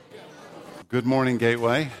Good morning,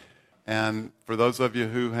 Gateway. And for those of you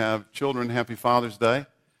who have children, happy Father's Day.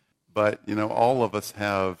 But, you know, all of us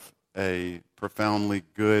have a profoundly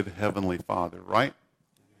good Heavenly Father, right?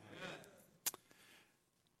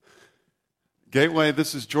 Gateway,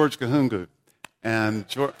 this is George Kahungu. And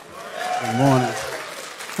George... Good morning.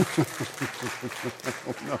 I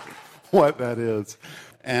don't know what that is.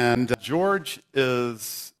 And George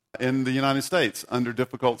is in the United States under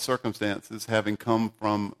difficult circumstances, having come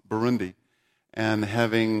from Burundi and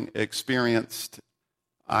having experienced,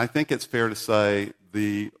 I think it's fair to say,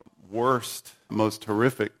 the worst, most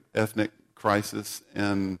horrific ethnic crisis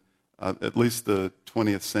in at least the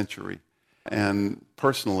 20th century, and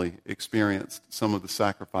personally experienced some of the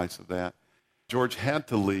sacrifice of that. George had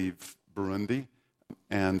to leave Burundi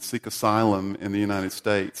and seek asylum in the United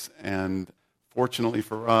States, and fortunately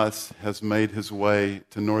for us, has made his way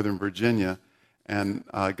to Northern Virginia, and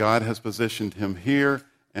God has positioned him here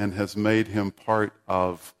and has made him part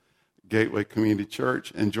of Gateway Community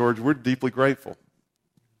Church. And George, we're deeply grateful.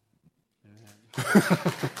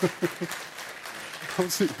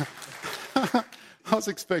 I was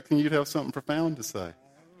expecting you to have something profound to say.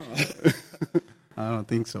 I don't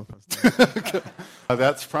think so. Okay.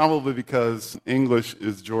 That's probably because English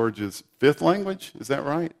is George's fifth language. Is that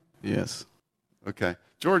right? Yes. Okay.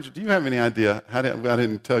 George, do you have any idea, I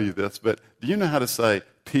didn't tell you this, but do you know how to say,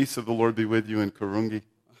 peace of the Lord be with you in Kurungi?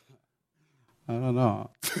 I don't know.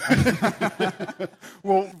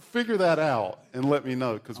 Well, figure that out and let me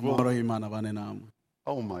know, because we'll...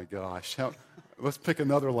 Oh my gosh. Let's pick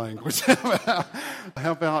another language. How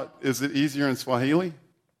about, is it easier in Swahili?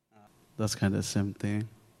 That's kind of the same thing.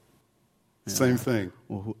 Yeah. Same thing.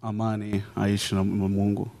 Amani aishi na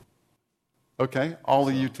Mungu. Okay, all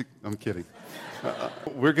of you, I'm kidding.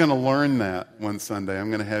 We're going to learn that one Sunday.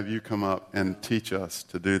 I'm going to have you come up and teach us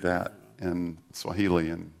to do that in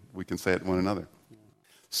Swahili, and we can say it to one another.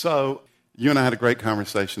 So, you and I had a great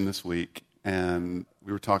conversation this week, and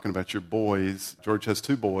we were talking about your boys. George has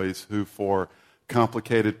two boys who, for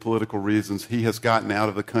complicated political reasons, he has gotten out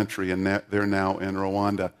of the country, and they're now in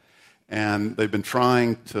Rwanda. And they've been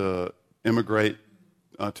trying to immigrate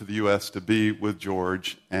to the U.S. to be with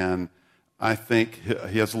George, and I think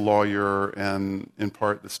he has a lawyer, and in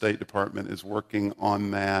part the State Department is working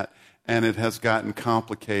on that, and it has gotten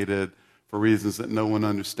complicated for reasons that no one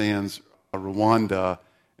understands. Rwanda,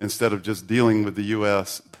 instead of just dealing with the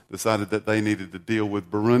U.S., decided that they needed to deal with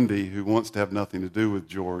Burundi, who wants to have nothing to do with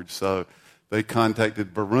George. So they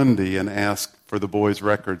contacted Burundi and asked for the boys'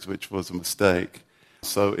 records, which was a mistake.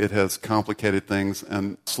 So it has complicated things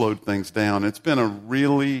and slowed things down. It's been a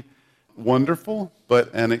really wonderful but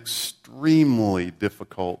an extremely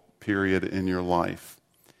difficult period in your life.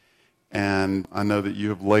 And I know that you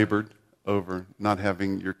have labored over not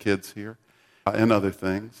having your kids here and other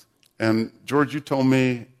things. And George, you told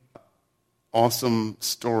me an awesome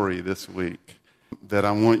story this week that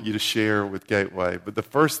I want you to share with Gateway. But the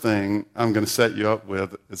first thing I'm going to set you up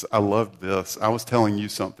with is, I loved this. I was telling you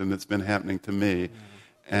something that's been happening to me,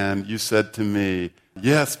 and you said to me,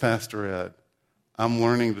 yes, Pastor Ed, I'm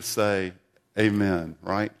learning to say amen,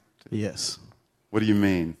 right? Yes. What do you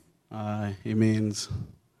mean? It means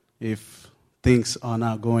if things are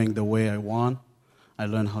not going the way I want, I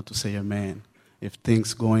learn how to say amen. If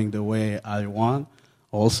things going the way I want,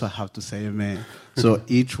 also have to say amen. So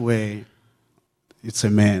each way, it's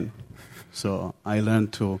amen. So I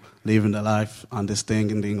learned to live in the life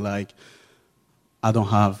understanding like I don't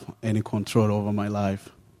have any control over my life.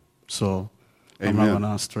 So amen. I'm not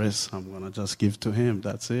going to stress. I'm going to just give to him.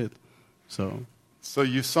 That's it. So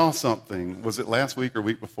you saw something. Was it last week or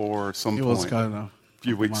week before or some point? It was kind of a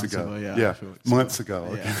few weeks ago. Yeah. Months ago.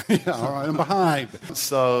 Okay. Yeah. All right, I'm behind.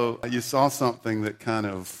 So you saw something that kind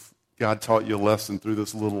of, God taught you a lesson through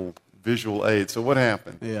this little visual aid. So what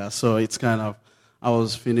happened? Yeah, so it's kind of, I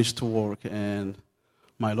was finished to work, and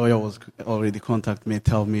my lawyer was already contact me,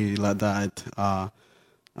 tell me like that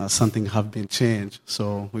something have been changed.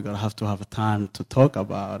 So we're going to have a time to talk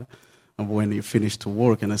about it when you finish to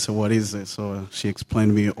work. And I said, what is it? So she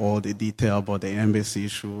explained me all the detail about the embassy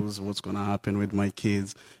issues, what's going to happen with my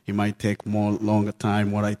kids. It might take longer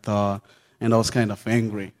time what I thought. And I was kind of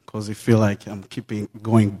angry because I feel like I'm keeping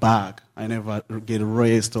going back. I never get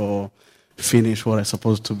raised or finish what I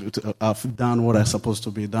supposed to be. I've done what I supposed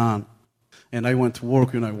to be done. And I went to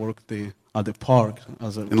work, I worked at the park.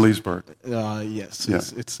 In Leesburg? Yes. Yeah.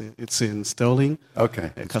 It's in Sterling.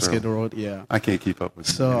 Okay. Cascade Road, yeah. I can't keep up with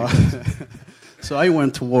it. So I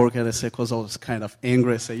went to work, and I said, because I was kind of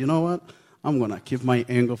angry, I said, you know what? I'm going to keep my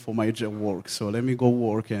anger for my job work. So let me go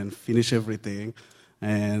work and finish everything.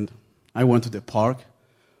 And I went to the park.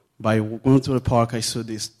 By going to the park, I saw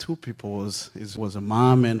these two people. It was a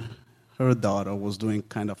mom and her daughter was doing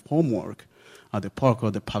kind of homework at the park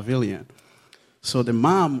or the pavilion. So the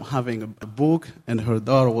mom having a book and her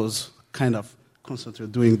daughter was kind of constantly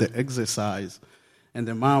doing the exercise. And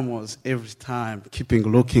the mom was every time keeping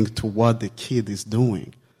looking to what the kid is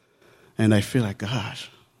doing. And I feel like,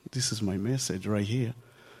 gosh, this is my message right here.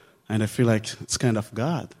 And I feel like it's kind of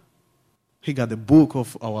God. He got the book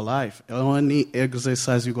of our life. Any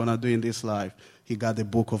exercise you're going to do in this life, he got the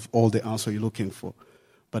book of all the answers you're looking for.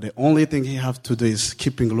 But the only thing he have to do is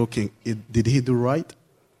keeping looking. Did he do right?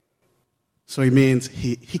 So it means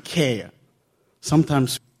he care.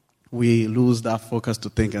 Sometimes we lose that focus to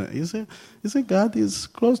think, is it God is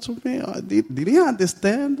close to me? Or did he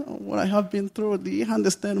understand what I have been through? Did he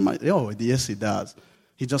understand my... Oh, yes, he does.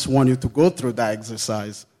 He just wants you to go through that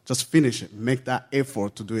exercise. Just finish it. Make that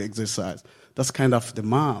effort to do exercise. That's kind of the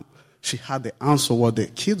mom. She had the answer what the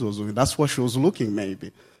kid was doing. That's what she was looking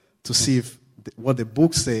maybe to see if what the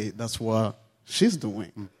book say, that's what she's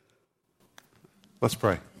doing. Let's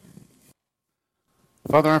pray.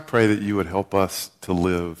 Father, I pray that you would help us to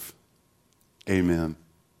live, amen,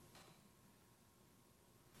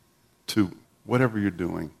 to whatever you're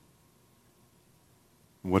doing,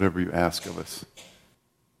 whatever you ask of us.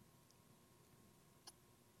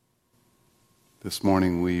 This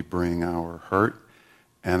morning we bring our hurt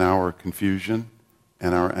and our confusion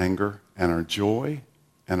and our anger and our joy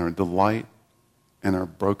and our delight and our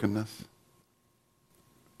brokenness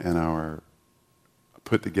and our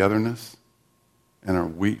put-togetherness and our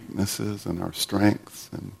weaknesses and our strengths,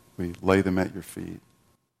 and we lay them at your feet.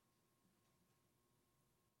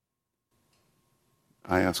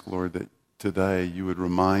 I ask, Lord, that today you would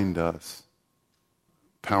remind us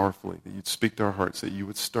powerfully, that you'd speak to our hearts, that you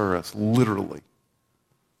would stir us literally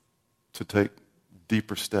to take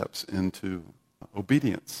deeper steps into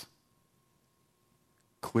obedience.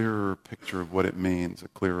 Clearer picture of what it means, a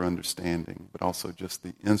clearer understanding, but also just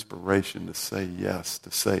the inspiration to say yes,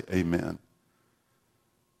 to say amen.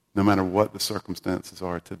 No matter what the circumstances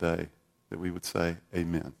are today, that we would say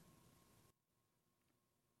amen.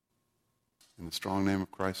 In the strong name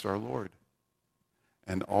of Christ our Lord.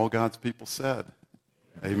 And all God's people said,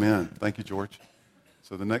 amen. Thank you, George.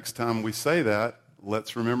 So the next time we say that,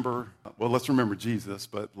 let's remember Jesus,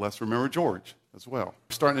 but let's remember George as well.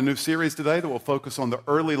 We're starting a new series today that will focus on the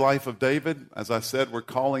early life of David. As I said, we're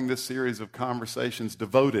calling this series of conversations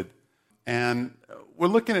Devoted. And we're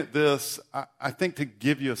looking at this, I think, to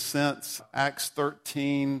give you a sense. Acts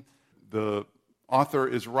 13, the author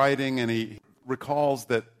is writing, and he recalls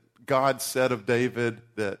that God said of David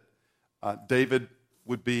that David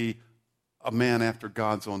would be a man after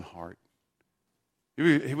God's own heart.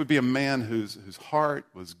 He would be a man whose heart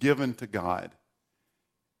was given to God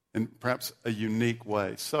in perhaps a unique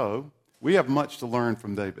way. So we have much to learn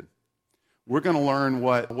from David. We're going to learn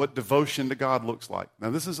what devotion to God looks like. Now,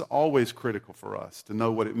 this is always critical for us to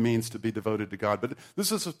know what it means to be devoted to God, but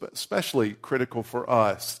this is especially critical for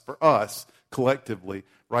us collectively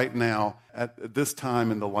right now at this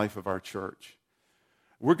time in the life of our church.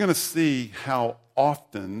 We're going to see how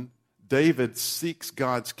often David seeks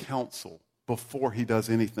God's counsel before he does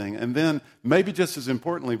anything. And then, maybe just as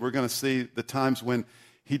importantly, we're going to see the times when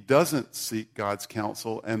he doesn't seek God's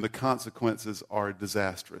counsel and the consequences are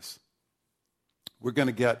disastrous. We're going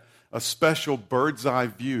to get a special bird's eye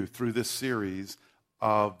view through this series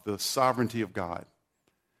of the sovereignty of God.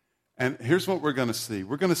 And here's what we're going to see.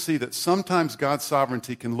 We're going to see that sometimes God's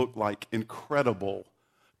sovereignty can look like incredible,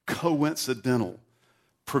 coincidental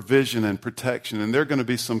provision and protection. And there are going to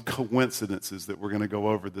be some coincidences that we're going to go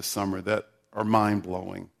over this summer that are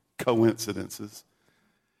mind-blowing coincidences.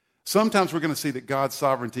 Sometimes we're going to see that God's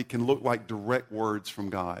sovereignty can look like direct words from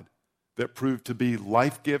God that prove to be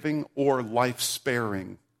life-giving or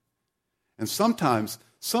life-sparing. And sometimes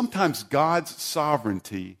God's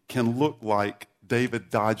sovereignty can look like David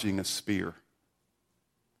dodging a spear.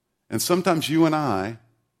 And sometimes you and I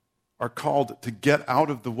are called to get out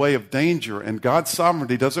of the way of danger, and God's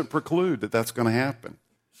sovereignty doesn't preclude that that's going to happen.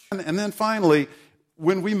 And then finally,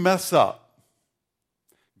 when we mess up,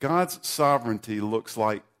 God's sovereignty looks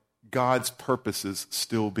like God's purposes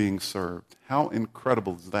still being served. How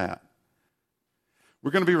incredible is that? We're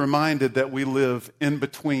going to be reminded that we live in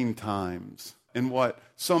between times, in what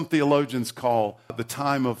some theologians call the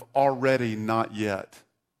time of already not yet.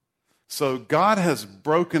 So God has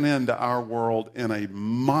broken into our world in a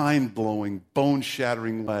mind-blowing,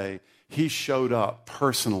 bone-shattering way. He showed up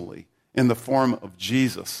personally in the form of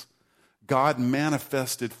Jesus. God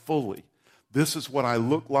manifested fully. This is what I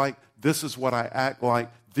look like. This is what I act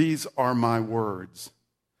like. These are my words.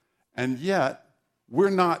 And yet, we're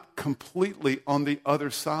not completely on the other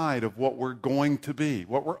side of what we're going to be,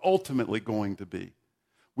 what we're ultimately going to be.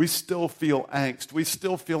 We still feel angst. We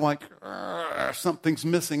still feel like something's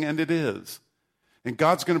missing, and it is. And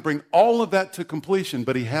God's going to bring all of that to completion,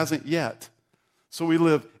 but he hasn't yet. So we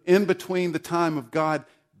live in between the time of God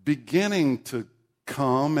beginning to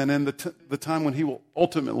come and in the time when he will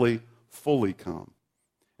ultimately fully come.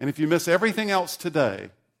 And if you miss everything else today,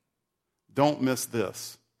 don't miss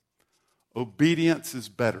this. Obedience is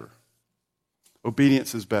better.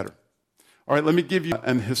 Obedience is better. All right, let me give you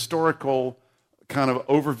an historical kind of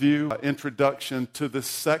overview, introduction to this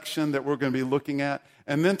section that we're going to be looking at.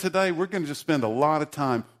 And then today we're going to just spend a lot of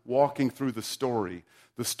time walking through the story.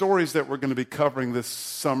 The stories that we're going to be covering this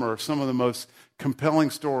summer are some of the most compelling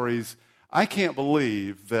stories. I can't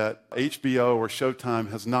believe that HBO or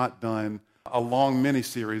Showtime has not done a long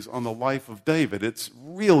miniseries on the life of David. It's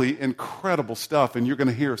really incredible stuff, and you're going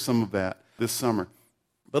to hear some of that this summer.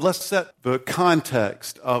 But let's set the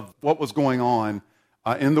context of what was going on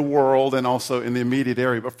in the world and also in the immediate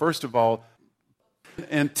area. But first of all,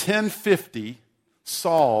 in 1050,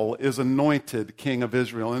 Saul is anointed king of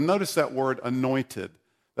Israel. And notice that word anointed.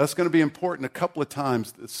 That's going to be important a couple of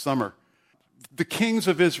times this summer. The kings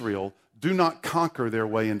of Israel do not conquer their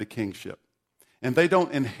way into kingship, and they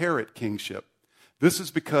don't inherit kingship. This is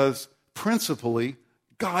because, principally,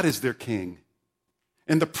 God is their king,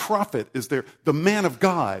 and the prophet is the man of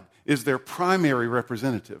God is their primary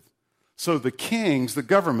representative. So the kings, the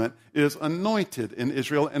government, is anointed in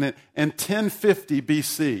Israel, and in 1050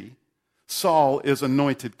 BC, Saul is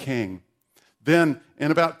anointed king. Then,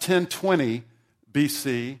 in about 1020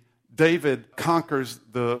 BC, David conquers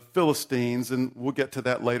the Philistines, and we'll get to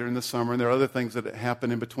that later in the summer, and there are other things that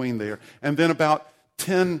happen in between there. And then about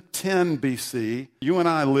 1010 BC, you and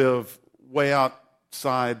I live way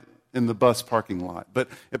outside in the bus parking lot, but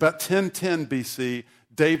about 1010 BC,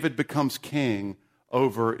 David becomes king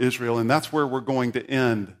over Israel, and that's where we're going to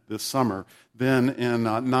end this summer. Then in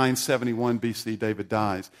 971 BC, David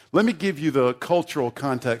dies. Let me give you the cultural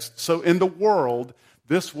context. So in the world,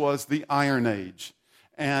 this was the Iron Age.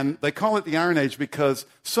 And they call it the Iron Age because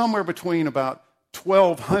somewhere between about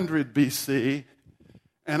 1200 BC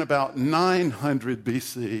and about 900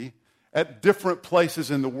 BC, at different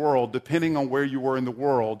places in the world, depending on where you were in the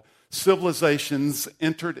world, civilizations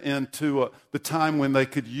entered into the time when they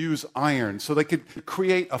could use iron. So they could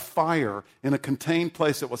create a fire in a contained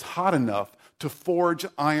place that was hot enough to forge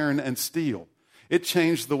iron and steel. It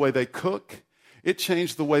changed the way they cook. It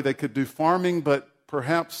changed the way they could do farming, but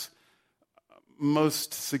perhaps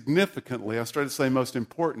most significantly, I started to say most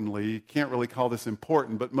importantly, you can't really call this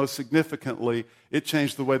important, but most significantly, it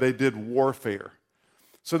changed the way they did warfare.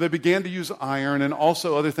 So they began to use iron, and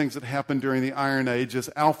also other things that happened during the Iron Age as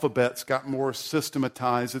alphabets got more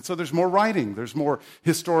systematized. And so there's more writing, there's more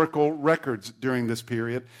historical records during this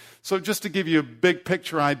period. So just to give you a big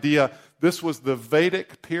picture idea, this was the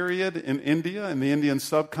Vedic period in India, in the Indian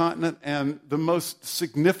subcontinent, and the most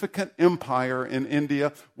significant empire in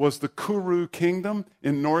India was the Kuru kingdom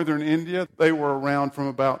in northern India. They were around from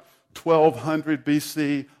about 1200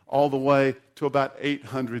 BC all the way to about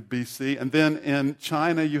 800 BC. And then in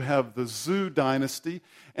China, you have the Zhou dynasty.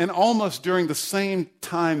 And almost during the same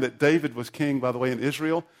time that David was king, by the way, in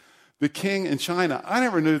Israel, the king in China, I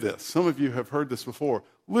never knew this. Some of you have heard this before.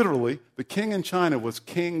 Literally, the king in China was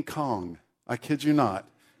King Kong. I kid you not.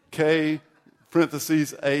 K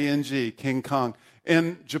parentheses A-N-G, King Kong.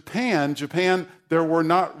 In Japan, there were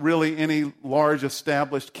not really any large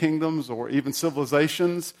established kingdoms or even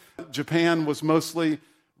civilizations. Japan was mostly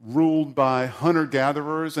ruled by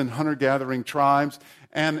hunter-gatherers and hunter-gathering tribes.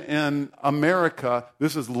 And in America,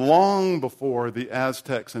 this is long before the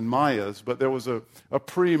Aztecs and Mayas, but there was a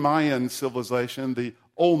pre-Mayan civilization, the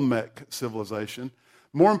Olmec civilization.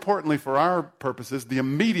 More importantly for our purposes, the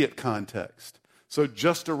immediate context. So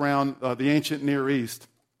just around the ancient Near East,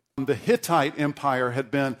 the Hittite Empire had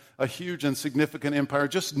been a huge and significant empire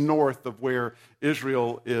just north of where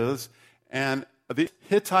Israel is. And the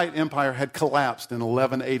Hittite Empire had collapsed in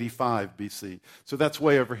 1185 BC. So that's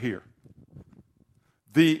way over here.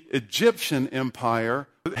 The Egyptian Empire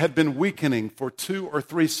had been weakening for 2 or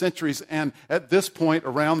 3 centuries. And at this point,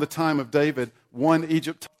 around the time of David, one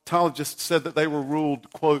Egyptologist said that they were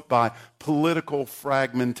ruled, quote, by political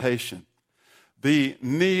fragmentation. The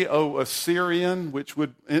Neo-Assyrian, which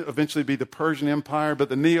would eventually be the Persian Empire, but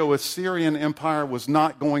the Neo-Assyrian Empire was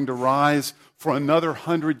not going to rise for another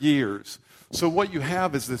 100 years. So what you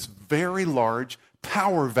have is this very large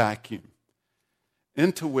power vacuum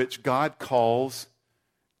into which God calls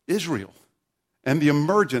Israel and the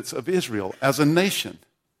emergence of Israel as a nation.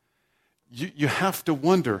 you have to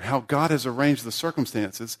wonder how God has arranged the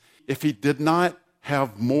circumstances if he did not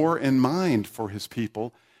have more in mind for his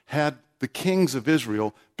people had the kings of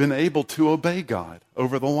Israel been able to obey God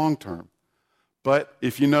over the long term. But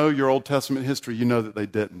if you know your Old Testament history, you know that they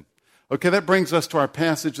didn't. Okay, that brings us to our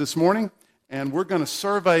passage this morning, and we're going to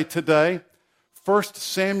survey today 1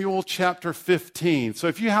 Samuel chapter 15. So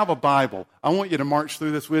if you have a Bible, I want you to march through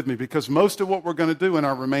this with me because most of what we're going to do in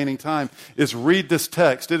our remaining time is read this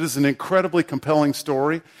text. It is an incredibly compelling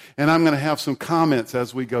story, and I'm going to have some comments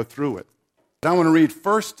as we go through it. I want to read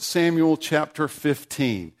 1 Samuel chapter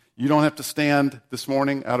 15. You don't have to stand this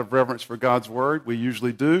morning out of reverence for God's word. We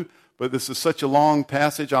usually do, but this is such a long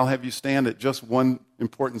passage, I'll have you stand at just one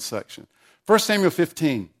important section. 1 Samuel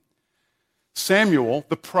 15. Samuel,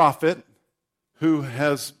 the prophet, who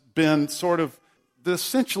has been sort of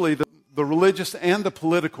essentially the religious and the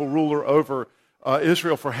political ruler over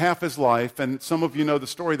Israel for half his life. And some of you know the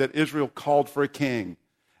story that Israel called for a king.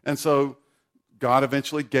 And so God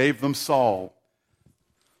eventually gave them Saul.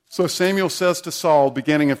 So Samuel says to Saul,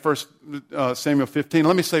 beginning in 1 Samuel 15,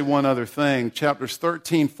 let me say one other thing. Chapters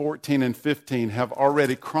 13, 14, and 15 have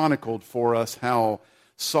already chronicled for us how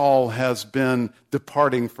Saul has been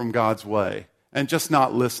departing from God's way and just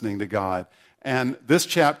not listening to God. And this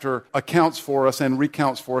chapter accounts for us and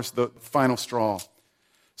recounts for us the final straw.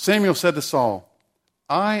 Samuel said to Saul,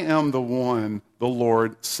 I am the one the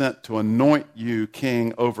Lord sent to anoint you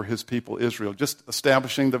king over his people Israel. Just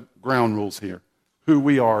establishing the ground rules here. Who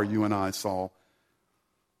we are, you and I, Saul.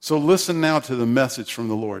 So listen now to the message from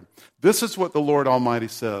the Lord. This is what the Lord Almighty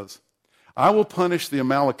says. I will punish the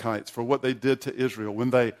Amalekites for what they did to Israel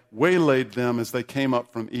when they waylaid them as they came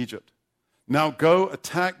up from Egypt. Now go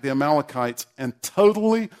attack the Amalekites and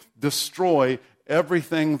totally destroy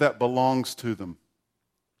everything that belongs to them.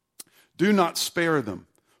 Do not spare them.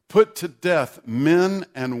 Put to death men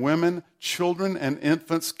and women, children and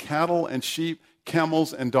infants, cattle and sheep,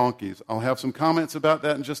 camels and donkeys. I'll have some comments about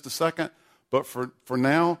that in just a second, but for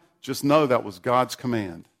now, just know that was God's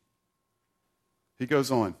command. He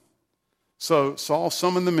goes on. So Saul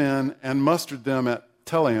summoned the men and mustered them at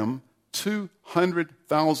Telaim,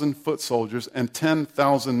 200,000 foot soldiers and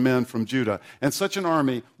 10,000 men from Judah. And such an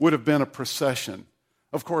army would have been a procession.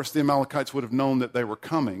 Of course, the Amalekites would have known that they were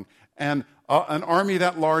coming. And an army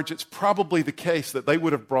that large, it's probably the case that they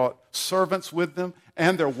would have brought servants with them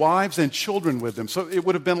and their wives and children with them. So it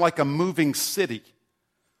would have been like a moving city.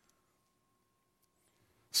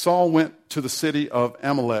 Saul went to the city of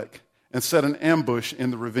Amalek and set an ambush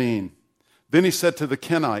in the ravine. Then he said to the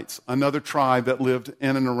Kenites, another tribe that lived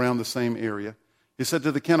in and around the same area, he said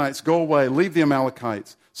to the Kenites, go away, leave the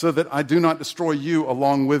Amalekites, so that I do not destroy you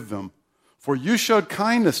along with them. For you showed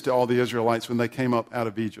kindness to all the Israelites when they came up out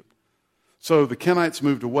of Egypt. So the Kenites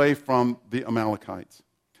moved away from the Amalekites.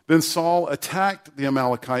 Then Saul attacked the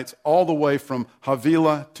Amalekites all the way from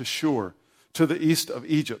Havilah to Shur, to the east of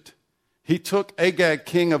Egypt. He took Agag,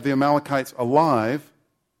 king of the Amalekites, alive,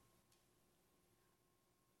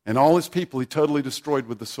 and all his people he totally destroyed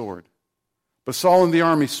with the sword. But Saul and the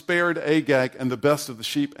army spared Agag and the best of the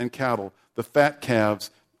sheep and cattle, the fat calves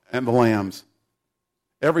and the lambs,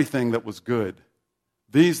 everything that was good.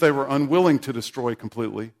 These they were unwilling to destroy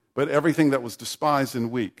completely, but everything that was despised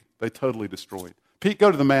and weak, they totally destroyed. Pete,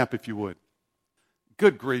 go to the map if you would.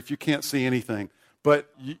 Good grief, you can't see anything.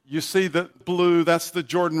 But you see the blue, that's the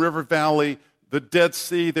Jordan River Valley, the Dead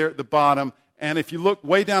Sea there at the bottom. And if you look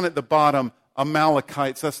way down at the bottom,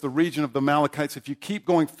 Amalekites, that's the region of the Amalekites. If you keep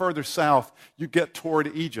going further south, you get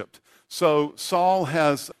toward Egypt. So Saul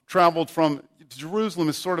has traveled from, Jerusalem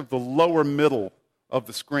is sort of the lower middle of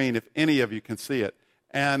the screen, if any of you can see it.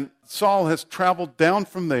 And Saul has traveled down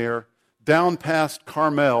from there, down past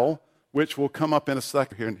Carmel, which will come up in a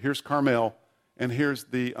second here. And here's Carmel, and here's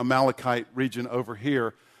the Amalekite region over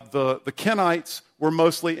here. The Kenites were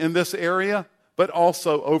mostly in this area, but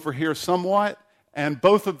also over here somewhat. And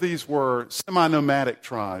both of these were semi-nomadic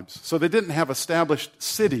tribes. So they didn't have established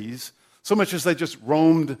cities so much as they just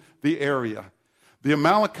roamed the area. The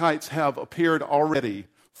Amalekites have appeared already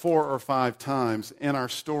 4 or 5 times in our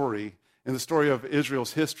story, in the story of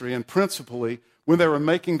Israel's history, and principally when they were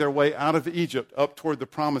making their way out of Egypt up toward the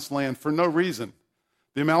Promised Land for no reason.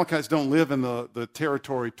 The Amalekites don't live in the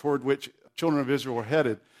territory toward which children of Israel were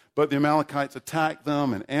headed, but the Amalekites attacked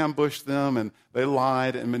them and ambushed them, and they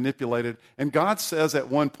lied and manipulated. And God says at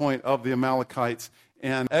one point of the Amalekites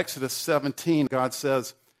in Exodus 17, God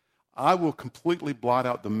says, I will completely blot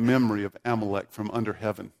out the memory of Amalek from under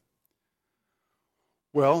heaven.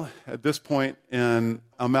 Well, at this point in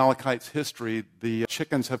Amalekite's history, the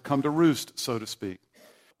chickens have come to roost, so to speak.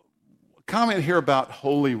 comment here about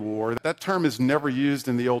holy war. That term is never used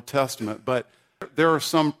in the Old Testament, but there are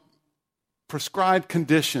some prescribed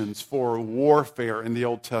conditions for warfare in the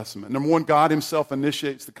Old Testament. Number one, God himself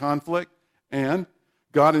initiates the conflict, and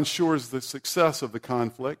God ensures the success of the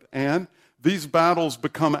conflict, and these battles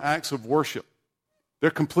become acts of worship.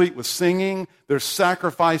 They're complete with singing, there's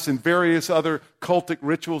sacrifice, and various other cultic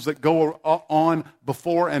rituals that go on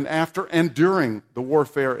before and after and during the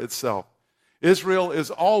warfare itself. Israel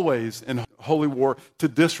is always in holy war to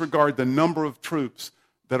disregard the number of troops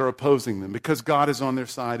that are opposing them. Because God is on their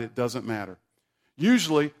side, it doesn't matter.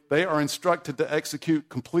 Usually, they are instructed to execute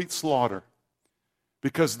complete slaughter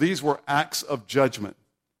because these were acts of judgment.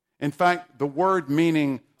 In fact, the word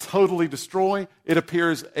meaning totally destroy, it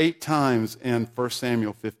appears 8 times in 1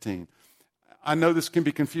 Samuel 15. I know this can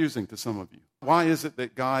be confusing to some of you. Why is it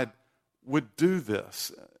that God would do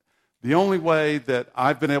this? The only way that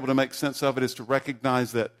I've been able to make sense of it is to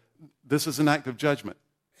recognize that this is an act of judgment.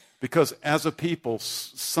 Because as a people,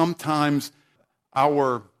 sometimes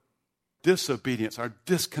our disobedience, our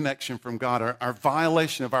disconnection from God, our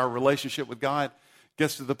violation of our relationship with God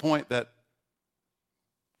gets to the point that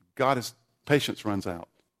God's patience runs out.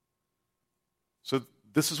 So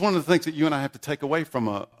this is one of the things that you and I have to take away from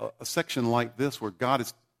a section like this where God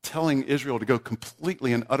is telling Israel to go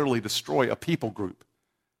completely and utterly destroy a people group.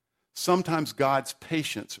 Sometimes God's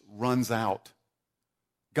patience runs out.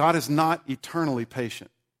 God is not eternally patient.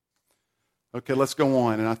 Okay, let's go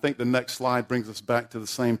on. And I think the next slide brings us back to the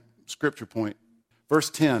same scripture point. Verse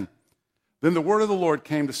 10. Then the word of the Lord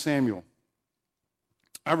came to Samuel.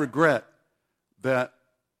 I regret that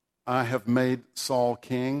I have made Saul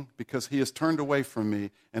king because he has turned away from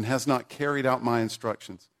me and has not carried out my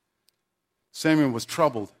instructions. Samuel was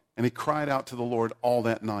troubled, and he cried out to the Lord all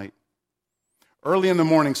that night. Early in the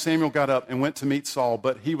morning, Samuel got up and went to meet Saul,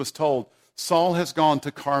 but he was told, Saul has gone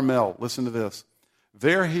to Carmel. Listen to this.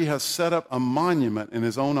 There he has set up a monument in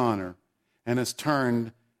his own honor and has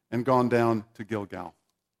turned and gone down to Gilgal.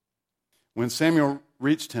 When Samuel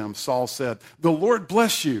reached him, Saul said, the Lord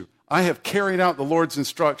bless you. I have carried out the Lord's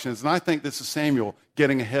instructions. And I think this is Samuel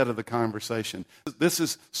getting ahead of the conversation. This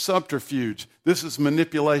is subterfuge. This is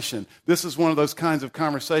manipulation. This is one of those kinds of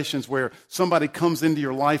conversations where somebody comes into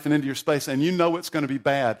your life and into your space and you know it's going to be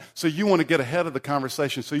bad. So you want to get ahead of the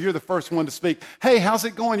conversation. So you're the first one to speak. Hey, how's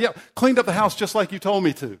it going? Yep, cleaned up the house just like you told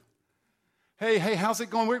me to. Hey, how's it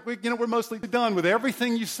going? We're mostly done with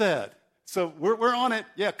everything you said. So we're on it.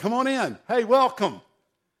 Yeah, come on in. Hey, welcome.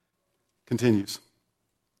 Continues.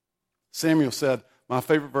 Samuel said, my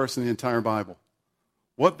favorite verse in the entire Bible.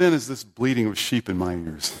 What then is this bleating of sheep in my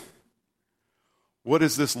ears? What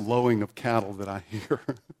is this lowing of cattle that I hear?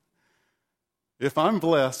 If I'm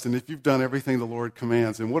blessed and if you've done everything the Lord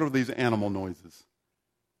commands, then what are these animal noises?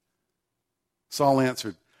 Saul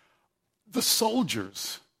answered, the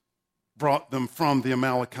soldiers brought them from the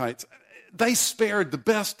Amalekites. They spared the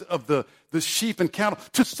best of the sheep and cattle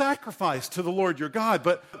to sacrifice to the Lord your God,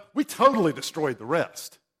 but we totally destroyed the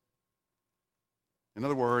rest. In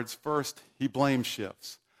other words, first, he blame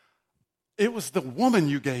shifts. It was the woman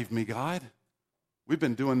you gave me, God. We've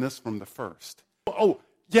been doing this from the first. Oh,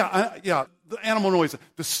 yeah, the animal noise.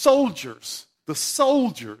 The soldiers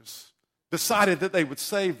decided that they would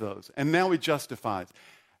save those, and now he justifies.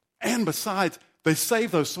 And besides, they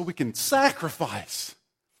save those so we can sacrifice.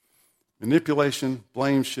 Manipulation,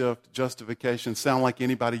 blame shift, justification sound like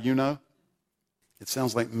anybody you know? It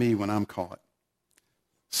sounds like me when I'm caught.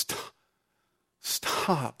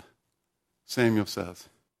 Stop, Samuel says.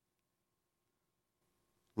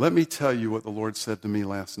 Let me tell you what the Lord said to me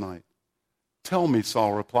last night. Tell me,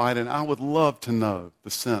 Saul replied, and I would love to know the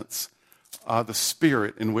sense, the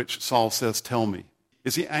spirit in which Saul says, tell me.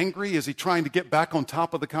 Is he angry? Is he trying to get back on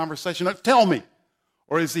top of the conversation? No, tell me.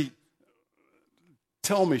 Or is he,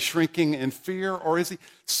 tell me, shrinking in fear? Or is he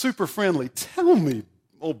super friendly? Tell me,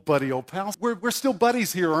 old buddy, old pal. We're still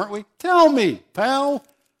buddies here, aren't we? Tell me, pal.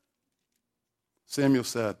 Samuel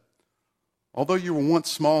said, although you were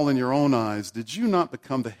once small in your own eyes, did you not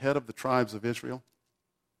become the head of the tribes of Israel?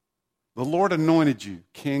 The Lord anointed you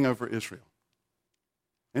king over Israel.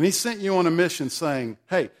 And he sent you on a mission saying,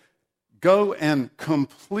 hey, go and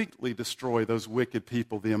completely destroy those wicked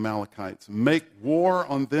people, the Amalekites. Make war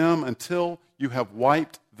on them until you have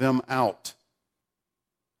wiped them out.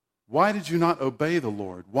 Why did you not obey the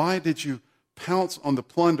Lord? Why did you pounce on the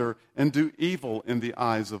plunder and do evil in the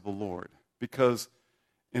eyes of the Lord? Because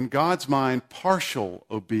in God's mind, partial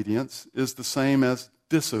obedience is the same as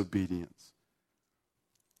disobedience.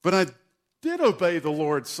 But I did obey the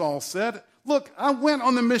Lord, Saul said. Look, I went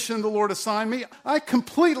on the mission the Lord assigned me. I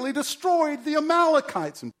completely destroyed the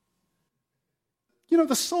Amalekites.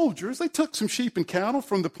 the soldiers, they took some sheep and cattle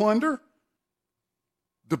from the plunder,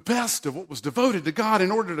 the best of what was devoted to God,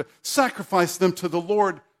 in order to sacrifice them to the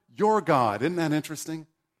Lord your God. Isn't that interesting?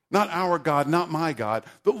 Not our God, not my God,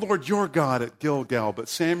 the Lord your God at Gilgal. But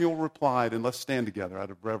Samuel replied, and let's stand together out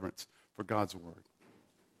of reverence for God's word.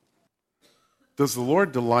 Does the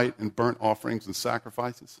Lord delight in burnt offerings and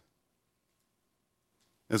sacrifices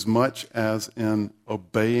as much as in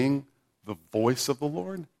obeying the voice of the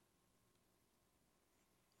Lord?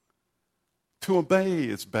 To obey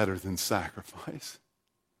is better than sacrifice.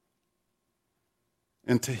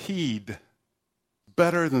 And to heed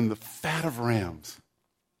better than the fat of rams.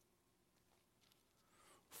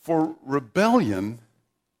 For rebellion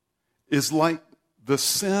is like the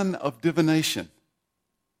sin of divination.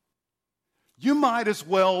 You might as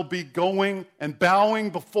well be going and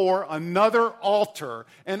bowing before another altar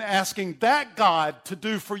and asking that God to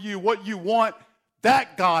do for you what you want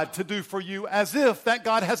that God to do for you, as if that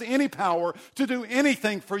God has any power to do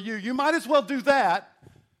anything for you. You might as well do that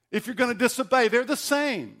if you're going to disobey. They're the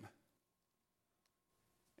same.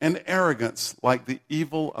 And arrogance like the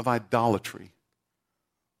evil of idolatry.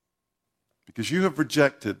 Because you have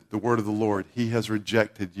rejected the word of the Lord, he has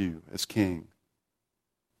rejected you as king.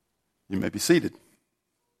 You may be seated.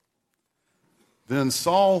 Then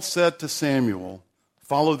Saul said to Samuel,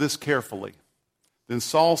 follow this carefully. Then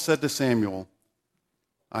Saul said to Samuel,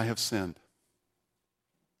 I have sinned.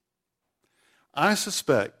 I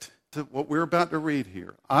suspect, what we're about to read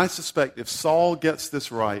here, I suspect if Saul gets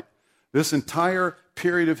this right, this entire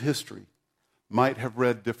period of history might have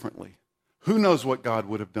read differently. Who knows what God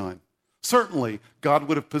would have done? Certainly, God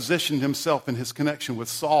would have positioned himself in his connection with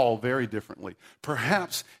Saul very differently.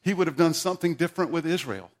 Perhaps he would have done something different with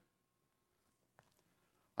Israel.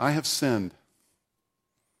 I have sinned.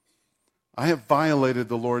 I have violated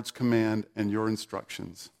the Lord's command and your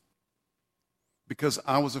instructions because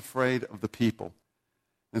I was afraid of the people,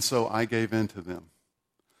 and so I gave in to them.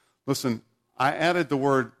 Listen, I added the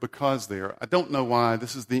word because there. I don't know why.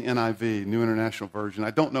 This is the NIV, New International Version.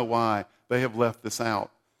 I don't know why they have left this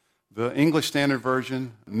out. The English Standard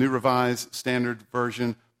Version, New Revised Standard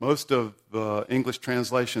Version, most of the English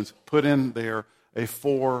translations put in there a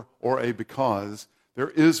for or a because.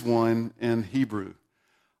 There is one in Hebrew.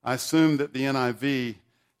 I assume that the NIV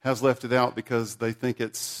has left it out because they think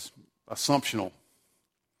it's assumptional.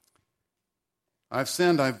 I've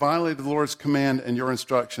sinned, I've violated the Lord's command and your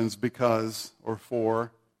instructions because, or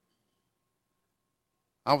for,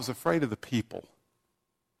 I was afraid of the people.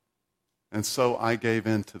 And so I gave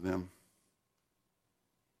in to them.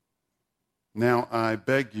 Now I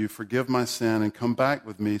beg you, forgive my sin and come back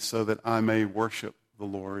with me so that I may worship the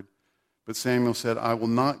Lord. But Samuel said, I will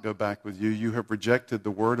not go back with you. You have rejected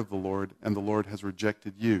the word of the Lord, and the Lord has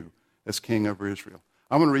rejected you as king over Israel.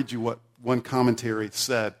 I'm going to read you what one commentary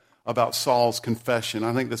said about Saul's confession.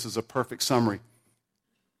 I think this is a perfect summary.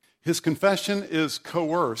 His confession is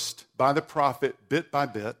coerced by the prophet bit by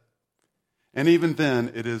bit. And even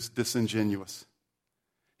then, it is disingenuous.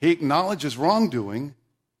 He acknowledges wrongdoing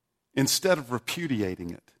instead of repudiating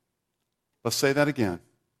it. Let's say that again.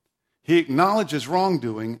 He acknowledges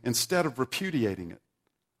wrongdoing instead of repudiating it.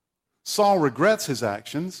 Saul regrets his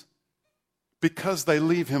actions because they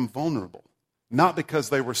leave him vulnerable, not because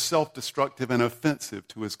they were self-destructive and offensive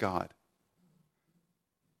to his God.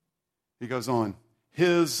 He goes on,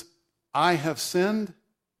 his I have sinned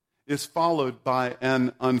is followed by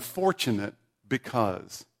an unfortunate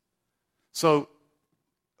because. So,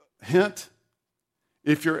 hint,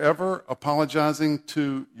 if you're ever apologizing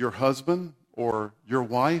to your husband or your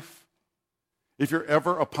wife, if you're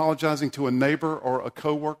ever apologizing to a neighbor or a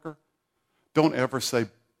coworker, don't ever say,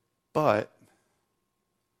 but,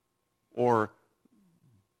 or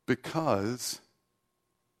because.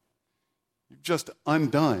 You've just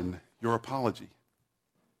undone your apology.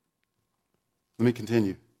 Let me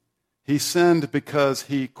continue. He sinned because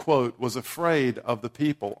he, quote, was afraid of the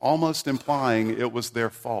people, almost implying it was their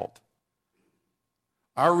fault.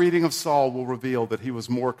 Our reading of Saul will reveal that he was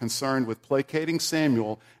more concerned with placating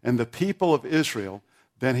Samuel and the people of Israel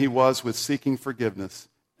than he was with seeking forgiveness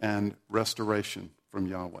and restoration from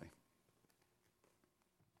Yahweh.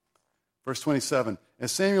 Verse 27,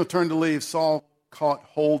 as Samuel turned to leave, Saul caught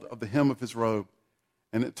hold of the hem of his robe,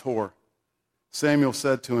 and it tore. Samuel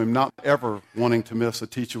said to him, not ever wanting to miss a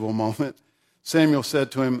teachable moment, Samuel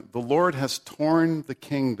said to him, the Lord has torn the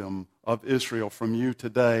kingdom of Israel from you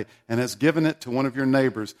today and has given it to one of your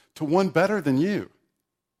neighbors, to one better than you.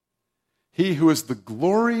 He who is the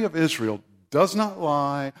glory of Israel does not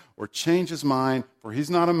lie or change his mind, for he's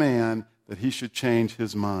not a man that he should change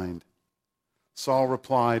his mind. Saul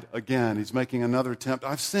replied again, he's making another attempt,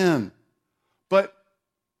 I've sinned. But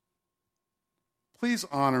please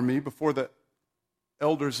honor me before the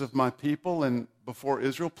elders of my people and before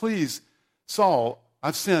Israel. Please, Saul,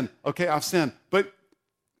 I've sinned. Okay, I've sinned. But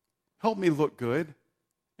help me look good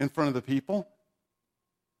in front of the people.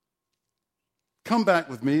 Come back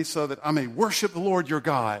with me so that I may worship the Lord your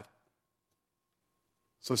God.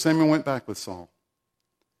 So Samuel went back with Saul.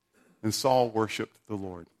 And Saul worshiped the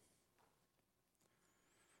Lord.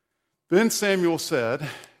 Then Samuel said,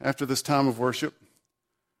 after this time of worship,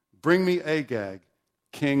 bring me Agag,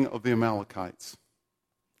 king of the Amalekites.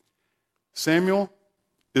 Samuel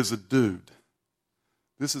is a dude.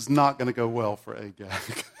 This is not going to go well for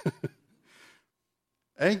Agag.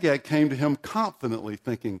 Agag came to him confidently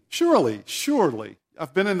thinking, surely,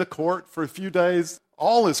 I've been in the court for a few days.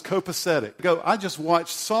 All is copacetic. I just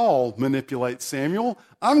watched Saul manipulate Samuel.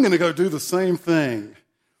 I'm going to go do the same thing.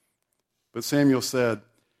 But Samuel said,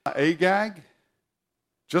 Agag,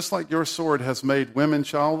 just like your sword has made women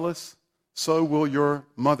childless, so will your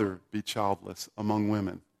mother be childless among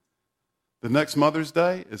women. The next Mother's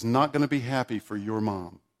Day is not going to be happy for your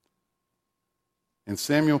mom. And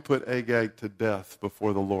Samuel put Agag to death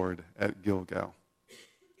before the Lord at Gilgal.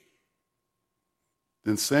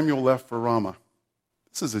 Then Samuel left for Ramah.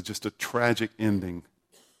 This is just a tragic ending.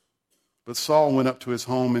 But Saul went up to his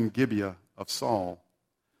home in Gibeah of Saul.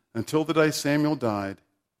 Until the day Samuel died,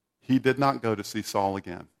 he did not go to see Saul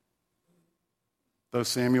again, though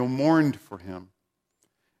Samuel mourned for him.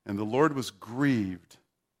 And the Lord was grieved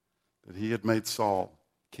that he had made Saul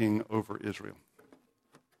king over Israel.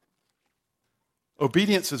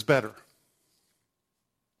 Obedience is better.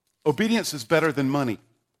 Obedience is better than money.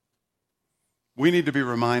 We need to be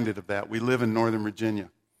reminded of that. We live in Northern Virginia.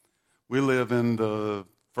 We live in the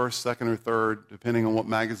first, second, or third, depending on what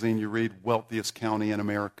magazine you read, wealthiest county in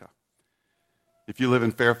America. If you live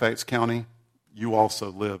in Fairfax County, you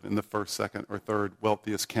also live in the first, second, or third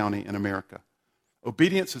wealthiest county in America.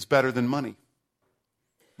 Obedience is better than money.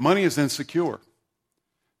 Money is insecure.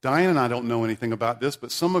 Diane and I don't know anything about this,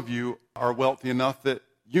 but some of you are wealthy enough that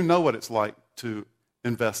you know what it's like to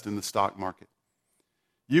invest in the stock market.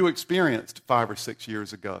 You experienced 5 or 6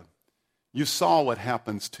 years ago. You saw what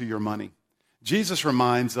happens to your money. Jesus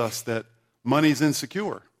reminds us that money's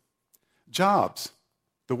insecure. Jobs,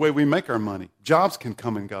 the way we make our money, jobs can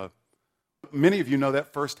come and go. Many of you know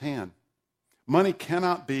that firsthand. Money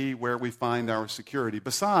cannot be where we find our security.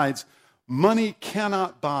 Besides, money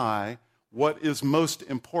cannot buy what is most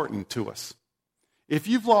important to us. If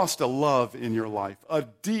you've lost a love in your life, a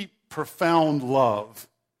deep, profound love,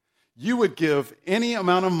 you would give any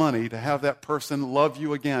amount of money to have that person love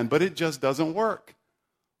you again, but it just doesn't work.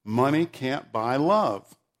 Money can't buy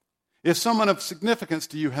love. If someone of significance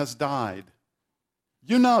to you has died,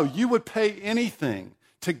 you know you would pay anything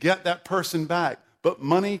to get that person back, but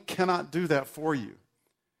money cannot do that for you.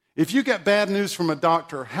 If you get bad news from a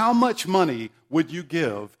doctor, how much money would you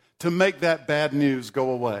give to make that bad news go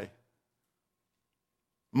away?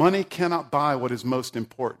 Money cannot buy what is most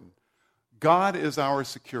important. God is our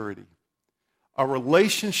security. A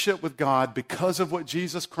relationship with God, because of what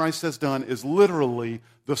Jesus Christ has done, is literally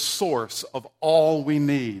the source of all we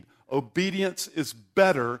need. Obedience is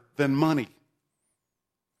better than money.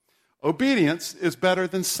 Obedience is better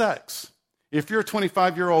than sex. If you're a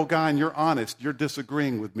 25-year-old guy and you're honest, you're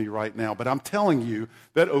disagreeing with me right now, but I'm telling you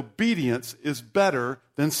that obedience is better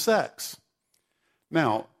than sex.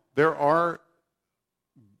 Now, there are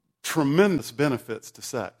tremendous benefits to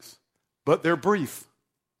sex, but they're brief.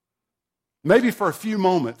 Maybe for a few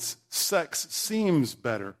moments, sex seems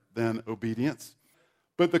better than obedience,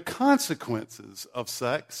 but the consequences of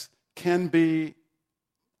sex can be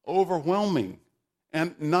overwhelming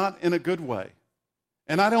and not in a good way.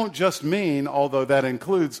 And I don't just mean, although that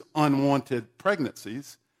includes unwanted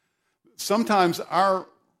pregnancies, sometimes our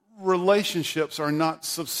relationships are not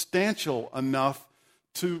substantial enough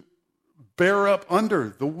to bear up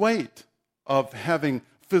under the weight of having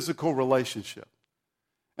physical relationship.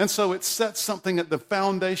 And so it sets something at the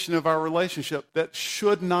foundation of our relationship that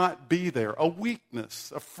should not be there, a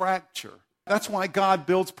weakness, a fracture. That's why God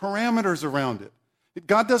builds parameters around it.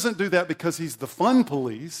 God doesn't do that because he's the fun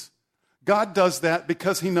police. God does that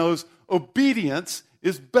because he knows obedience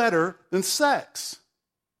is better than sex.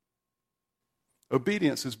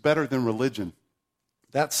 Obedience is better than religion.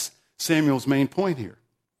 That's Samuel's main point here.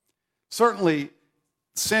 Certainly,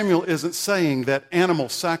 Samuel isn't saying that animal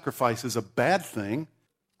sacrifice is a bad thing.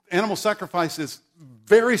 Animal sacrifice is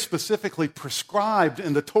very specifically prescribed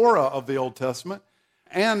in the Torah of the Old Testament,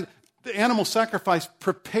 and the animal sacrifice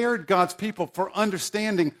prepared God's people for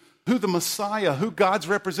understanding who the Messiah, who God's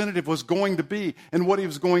representative was going to be and what he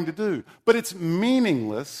was going to do. But it's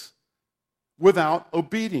meaningless without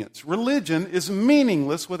obedience. Religion is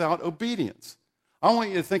meaningless without obedience. I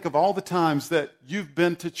want you to think of all the times that you've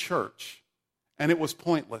been to church and it was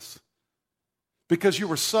pointless because you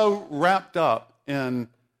were so wrapped up in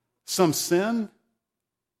some sin,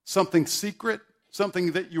 something secret,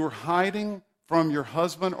 something that you were hiding from your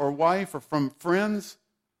husband or wife or from friends,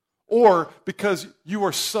 or because you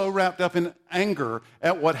were so wrapped up in anger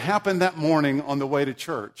at what happened that morning on the way to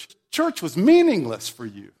church. Church was meaningless for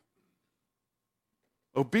you.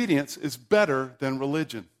 Obedience is better than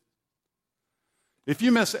religion. If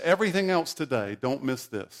you miss everything else today, don't miss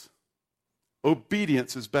this.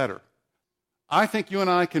 Obedience is better. I think you and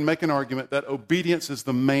I can make an argument that obedience is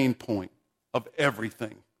the main point of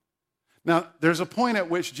everything. Now, there's a point at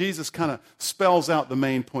which Jesus kind of spells out the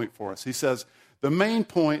main point for us. He says, the main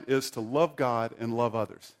point is to love God and love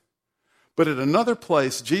others. But at another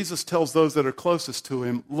place, Jesus tells those that are closest to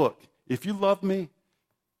him, look, if you love me,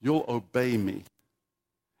 you'll obey me.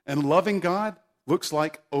 And loving God looks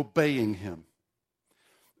like obeying him.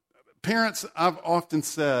 Parents, I've often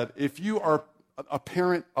said, if you are a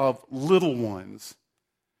parent of little ones,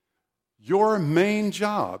 your main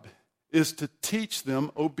job is to teach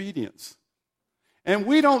them obedience. And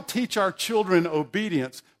we don't teach our children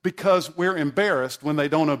obedience because we're embarrassed when they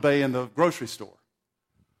don't obey in the grocery store.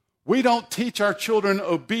 We don't teach our children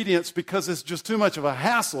obedience because it's just too much of a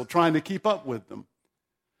hassle trying to keep up with them.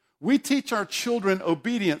 We teach our children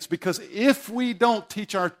obedience because if we don't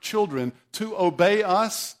teach our children to obey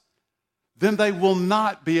us, then they will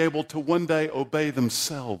not be able to one day obey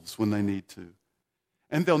themselves when they need to.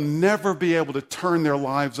 And they'll never be able to turn their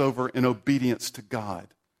lives over in obedience to God.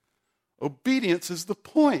 Obedience is the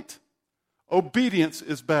point. Obedience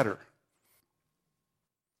is better.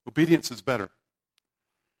 Obedience is better.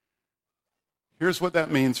 Here's what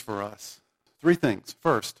that means for us. 3 things.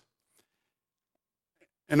 First,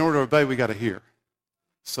 in order to obey, we got to hear.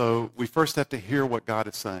 So we first have to hear what God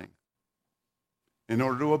is saying. In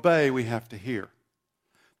order to obey, we have to hear.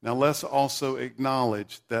 Now let's also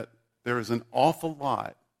acknowledge that there is an awful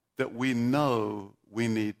lot that we know we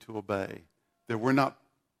need to obey, that we're not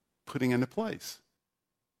putting into place.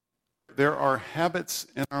 There are habits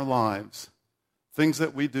in our lives, things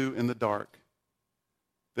that we do in the dark,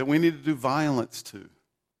 that we need to do violence to.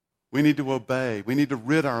 We need to obey. We need to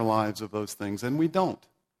rid our lives of those things, and we don't.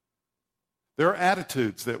 There are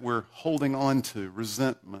attitudes that we're holding on to,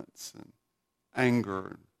 resentments and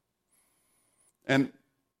anger. And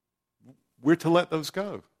we're to let those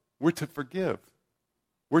go. We're to forgive.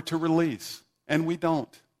 We're to release. And we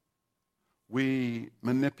don't. We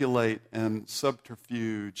manipulate and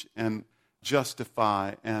subterfuge and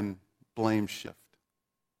justify and blame shift.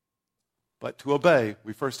 But to obey,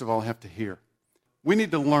 we first of all have to hear. We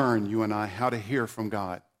need to learn, you and I, how to hear from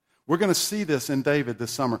God. We're going to see this in David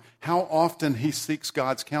this summer, how often he seeks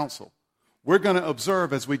God's counsel. We're going to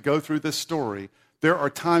observe as we go through this story, there are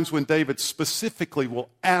times when David specifically will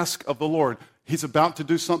ask of the Lord. He's about to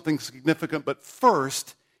do something significant, but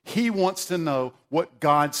first, he wants to know what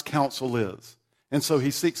God's counsel is. And so he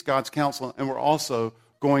seeks God's counsel, and we're also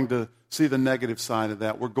going to see the negative side of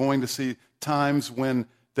that. We're going to see times when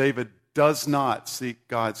David does not seek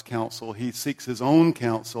God's counsel. He seeks his own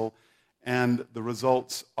counsel, and the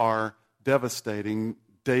results are devastating.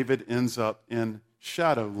 David ends up in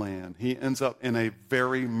Shadowland. He ends up in a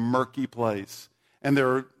very murky place, and there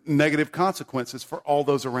are negative consequences for all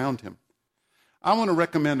those around him. I want to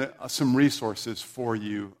recommend some resources for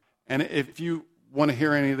you, and if you want to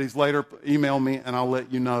hear any of these later, email me and I'll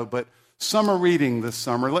let you know. But summer reading this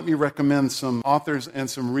summer, let me recommend some authors and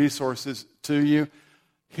some resources to you.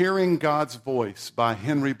 Hearing God's Voice by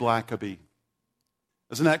Henry Blackaby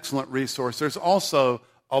is an excellent resource. There's also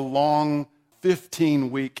a long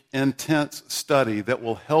 15-week intense study that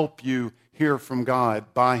will help you hear from God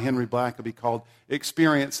by Henry Blackaby called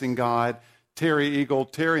Experiencing God. Terry Eagle,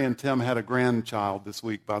 Terry and Tim had a grandchild this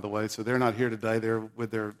week, by the way, so they're not here today. They're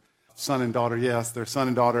with their son and daughter. Yes, their son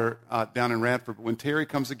and daughter down in Radford. But when Terry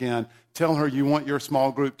comes again, tell her you want your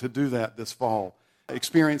small group to do that this fall.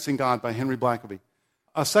 Experiencing God by Henry Blackaby.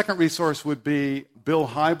 A second resource would be Bill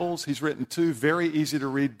Hybels. He's written 2 very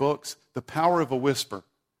easy-to-read books, The Power of a Whisper,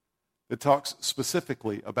 that talks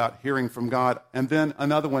specifically about hearing from God, and then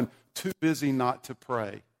another one, Too Busy Not to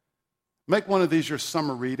Pray. Make one of these your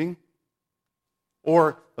summer reading.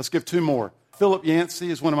 Or let's give 2 more. Philip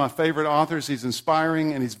Yancey is one of my favorite authors. He's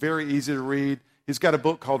inspiring and he's very easy to read. He's got a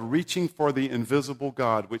book called Reaching for the Invisible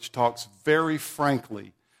God, which talks very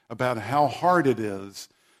frankly about how hard it is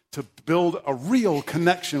to build a real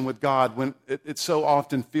connection with God when it so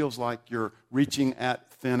often feels like you're reaching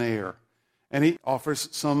at thin air. And he offers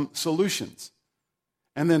some solutions.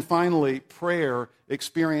 And then finally, Prayer,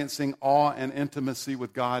 Experiencing Awe and Intimacy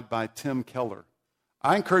with God by Tim Keller.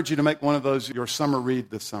 I encourage you to make one of those your summer read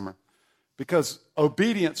this summer, because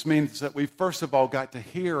obedience means that we first of all got to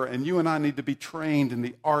hear, and you and I need to be trained in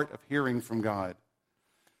the art of hearing from God.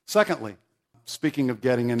 Secondly, speaking of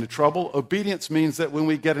getting into trouble, obedience means that when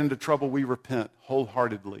we get into trouble, we repent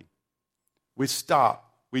wholeheartedly. We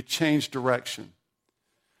stop. We change direction.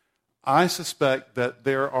 I suspect that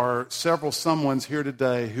there are several someones here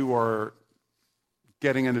today who are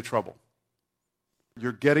getting into trouble.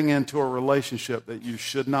 You're getting into a relationship that you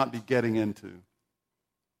should not be getting into.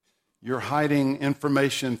 You're hiding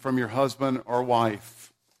information from your husband or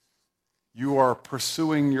wife. You are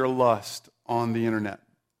pursuing your lust on the internet.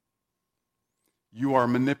 You are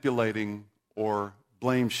manipulating or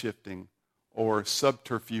blame shifting or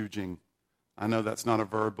subterfuging. I know that's not a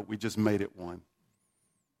verb, but we just made it one.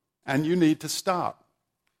 And you need to stop.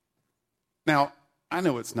 Now, I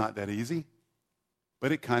know it's not that easy,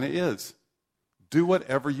 but it kind of is. Do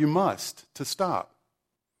whatever you must to stop.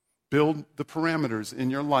 Build the parameters in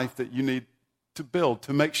your life that you need to build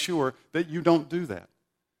to make sure that you don't do that.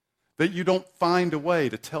 That you don't find a way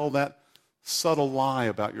to tell that subtle lie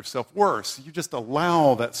about yourself. Worse, you just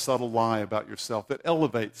allow that subtle lie about yourself that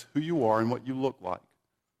elevates who you are and what you look like.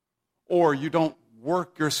 Or you don't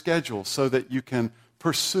work your schedule so that you can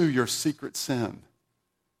pursue your secret sin.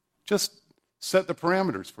 Just set the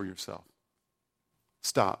parameters for yourself.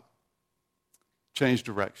 Stop. Change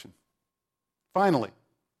direction. Finally,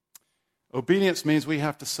 obedience means we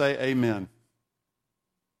have to say amen.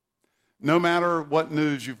 No matter what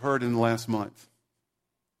news you've heard in the last month,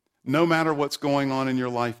 no matter what's going on in your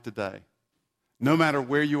life today, no matter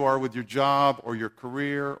where you are with your job or your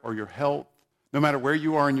career or your health, no matter where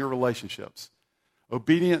you are in your relationships,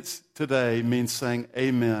 obedience today means saying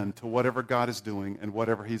amen to whatever God is doing and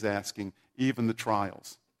whatever He's asking, even the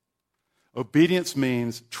trials. Obedience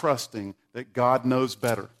means trusting that God knows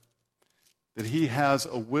better, that He has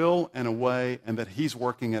a will and a way, and that He's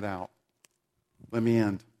working it out. Let me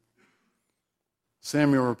end.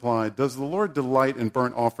 Samuel replied, "Does the Lord delight in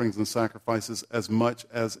burnt offerings and sacrifices as much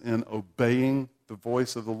as in obeying the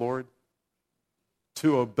voice of the Lord?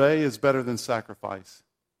 To obey is better than sacrifice,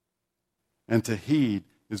 and to heed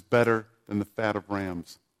is better than the fat of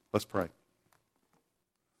rams." Let's pray.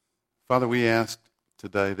 Father, we ask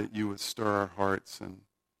today that you would stir our hearts, and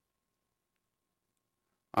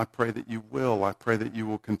I pray that you will. I pray that you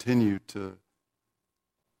will continue to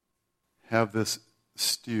have this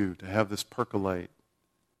stew, to have this percolate.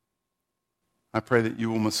 I pray that you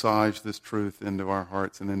will massage this truth into our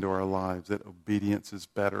hearts and into our lives, that obedience is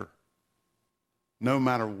better. No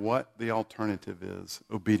matter what the alternative is,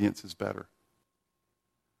 obedience is better.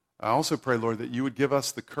 I also pray, Lord, that you would give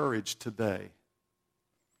us the courage today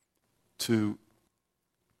to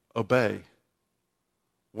obey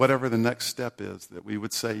whatever the next step is, that we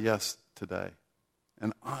would say yes today.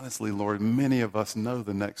 And honestly, Lord, many of us know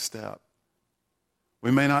the next step.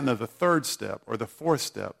 We may not know the third step or the fourth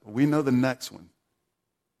step, but we know the next one.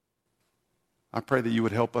 I pray that you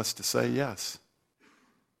would help us to say yes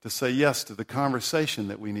to the conversation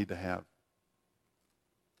that we need to have,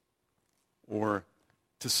 or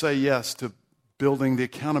to say yes to building the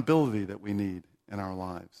accountability that we need in our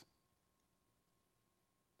lives,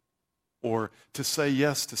 or to say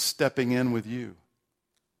yes to stepping in with you,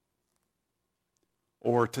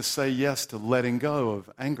 or to say yes to letting go of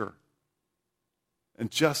anger and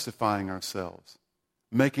justifying ourselves,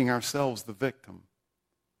 making ourselves the victim.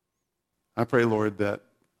 I pray, Lord, that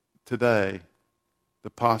today the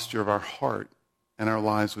posture of our heart and our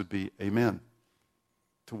lives would be amen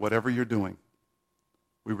to whatever you're doing.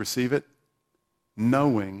 We receive it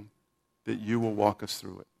knowing that you will walk us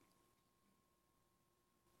through it.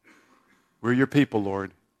 We're your people,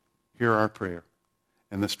 Lord. Hear our prayer.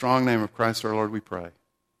 In the strong name of Christ our Lord we pray.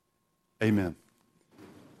 Amen.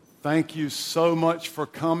 Thank you so much for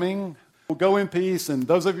coming. We'll go in peace, and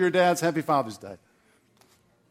those of your dads, happy Father's Day.